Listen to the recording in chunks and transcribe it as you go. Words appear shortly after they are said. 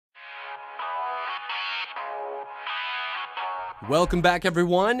Welcome back,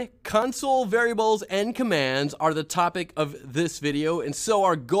 everyone. Console variables and commands are the topic of this video, and so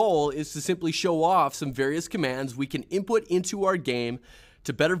our goal is to simply show off some various commands we can input into our game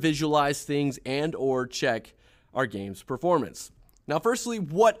to better visualize things and or check our game's performance. Now, firstly,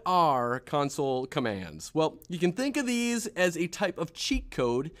 what are console commands? Well, you can think of these as a type of cheat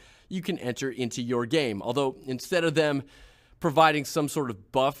code you can enter into your game, although instead of them providing some sort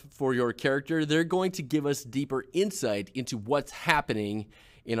of buff for your character, they're going to give us deeper insight into what's happening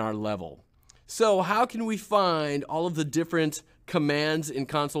in our level. So how can we find all of the different commands and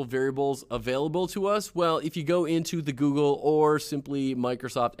console variables available to us? Well, if you go into the Google or simply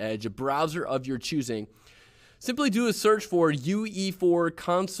Microsoft Edge, a browser of your choosing, simply do a search for UE4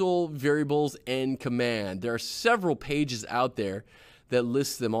 console variables and command. There are several pages out there that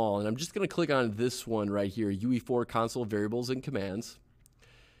lists them all, and I'm just going to click on this one right here, UE4 console variables and commands.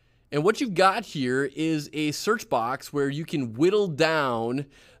 And what you've got here is a search box where you can whittle down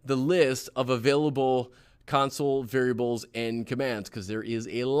the list of available console variables and commands, because there is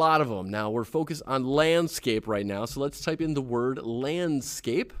a lot of them. Now we're focused on landscape right now, so let's type in the word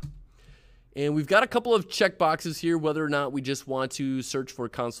landscape. And we've got a couple of checkboxes here, whether or not we just want to search for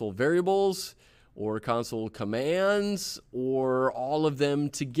console variables or console commands, or all of them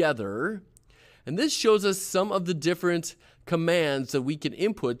together. And this shows us some of the different commands that we can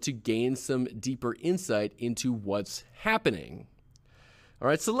input to gain some deeper insight into what's happening. All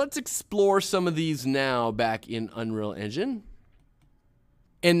right, so let's explore some of these now back in Unreal Engine.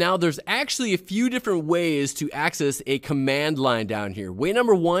 And now there's actually a few different ways to access a command line down here. Way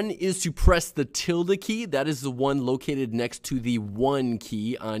number one is to press the tilde key. That is the one located next to the 1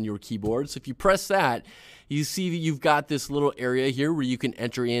 key on your keyboard. So if you press that, you see that you've got this little area here where you can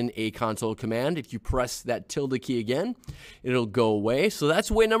enter in a console command. If you press that tilde key again, it'll go away. So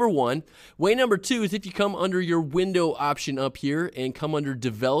that's way number one. Way number two is if you come under your window option up here and come under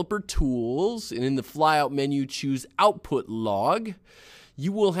developer tools, and in the flyout menu choose output log,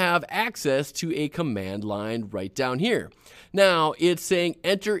 you will have access to a command line right down here. Now, it's saying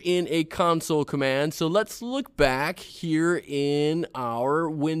enter in a console command, so let's look back here in our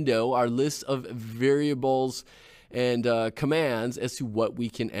window, our list of variables and commands as to what we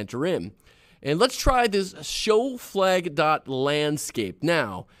can enter in. And let's try this showFlag.landscape.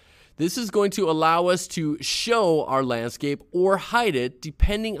 Now, this is going to allow us to show our landscape or hide it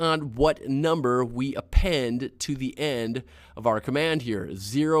depending on what number we append to the end of our command here.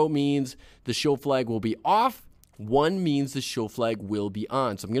 0 means the show flag will be off. 1 means the show flag will be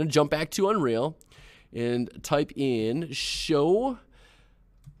on. So I'm going to jump back to Unreal and type in show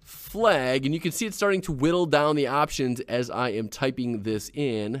flag, and you can see it's starting to whittle down the options as I am typing this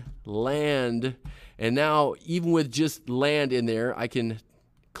in. Land, and now even with just land in there, I can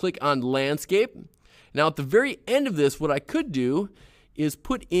click on landscape. Now at the very end of this, what I could do is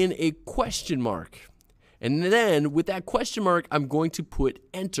put in a question mark. And then with that question mark, I'm going to put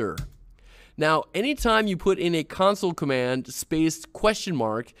enter. Now, anytime you put in a console command spaced question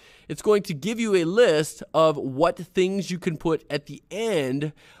mark, it's going to give you a list of what things you can put at the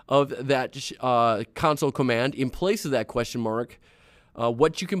end of that console command in place of that question mark,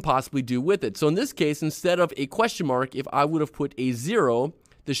 what you can possibly do with it. So in this case, instead of a question mark, if I would have put a 0,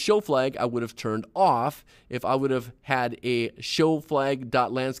 the show flag I would have turned off. If I would have had a show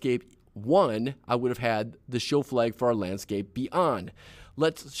flag.landscape 1, I would have had the show flag for our landscape be on.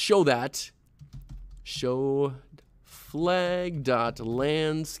 Let's show that. Show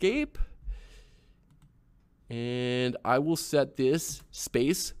flag.landscape. And I will set this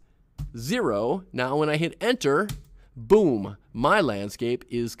space 0. Now when I hit enter, boom, my landscape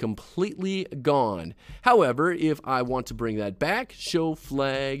is completely gone. However, if I want to bring that back, show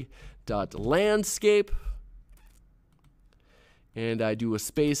flag.landscape, and I do a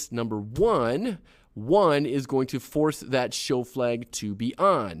space number 1, 1 is going to force that show flag to be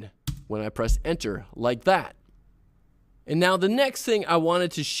on when I press enter, like that. And now the next thing I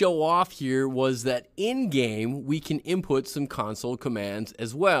wanted to show off here was that in-game we can input some console commands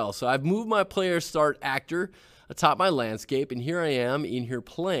as well. So I've moved my player start actor atop my landscape, and here I am in here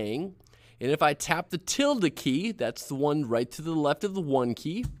playing. And if I tap the tilde key, that's the one right to the left of the 1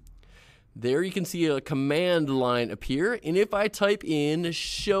 key, there you can see a command line appear. And if I type in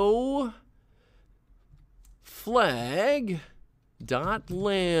show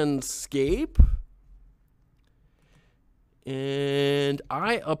flag.landscape and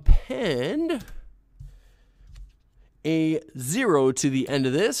I append a 0 to the end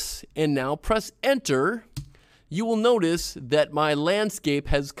of this and now press enter, you will notice that my landscape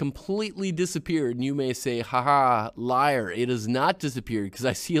has completely disappeared. And you may say, haha, liar, it has not disappeared, because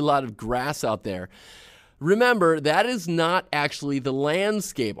I see a lot of grass out there. Remember, that is not actually the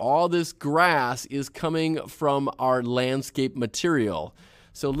landscape. All this grass is coming from our landscape material.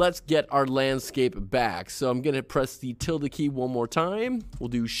 So let's get our landscape back. So I'm going to press the tilde key one more time. We'll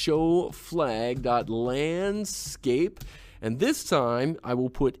do show flag.landscape. And this time I will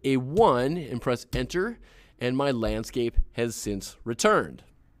put a 1 and press enter. And my landscape has since returned.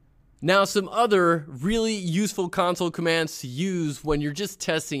 Now, some other really useful console commands to use when you're just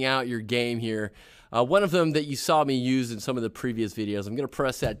testing out your game here. One of them that you saw me use in some of the previous videos, I'm going to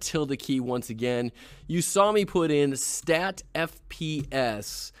press that tilde key once again. You saw me put in stat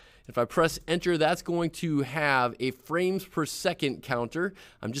FPS. If I press enter, that's going to have a frames per second counter.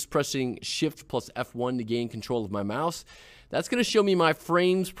 I'm just pressing shift plus F1 to gain control of my mouse. That's going to show me my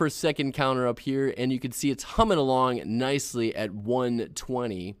frames per second counter up here, and you can see it's humming along nicely at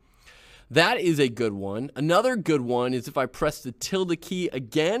 120. That is a good one. Another good one is if I press the tilde key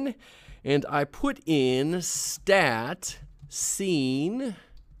again, and I put in stat scene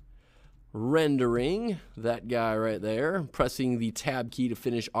rendering, that guy right there, pressing the tab key to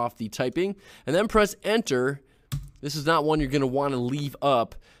finish off the typing, and then press enter. This is not one you're going to want to leave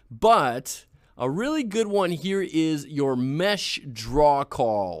up, but a really good one here is your mesh draw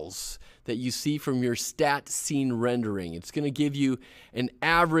calls that you see from your stat scene rendering. It's going to give you an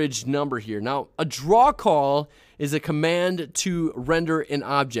average number here. Now, a draw call is a command to render an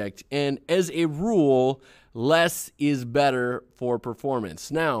object, and as a rule, less is better for performance.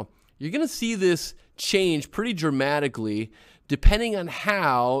 Now, you're going to see this change pretty dramatically depending on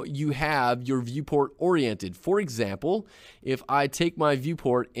how you have your viewport oriented. For example, if I take my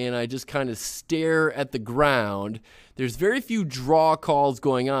viewport and I just kind of stare at the ground, there's very few draw calls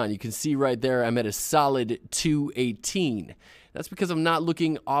going on. You can see right there I'm at a solid 218. That's because I'm not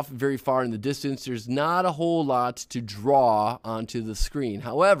looking off very far in the distance. There's not a whole lot to draw onto the screen.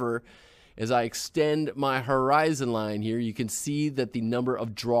 However, as I extend my horizon line here, you can see that the number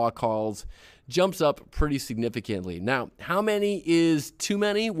of draw calls jumps up pretty significantly. Now, how many is too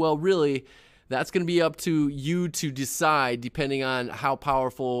many? Well, really, that's going to be up to you to decide depending on how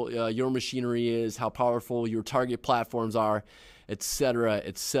powerful your machinery is, how powerful your target platforms are, etc.,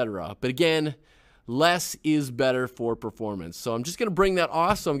 etc. But again, less is better for performance. So I'm just going to bring that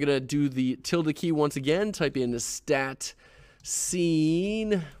off. So I'm going to do the tilde key once again, type in the stat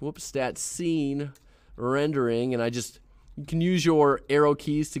scene rendering, and you can use your arrow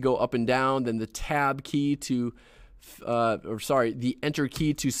keys to go up and down, then the tab key to, the enter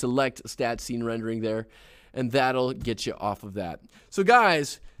key to select stat scene rendering there, and that'll get you off of that. So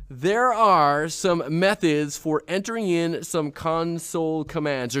guys, there are some methods for entering in some console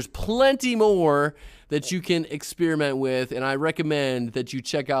commands. There's plenty more that you can experiment with, and I recommend that you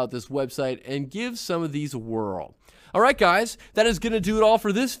check out this website and give some of these a whirl. All right, guys, that is going to do it all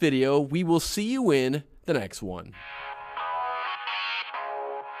for this video. We will see you in the next one.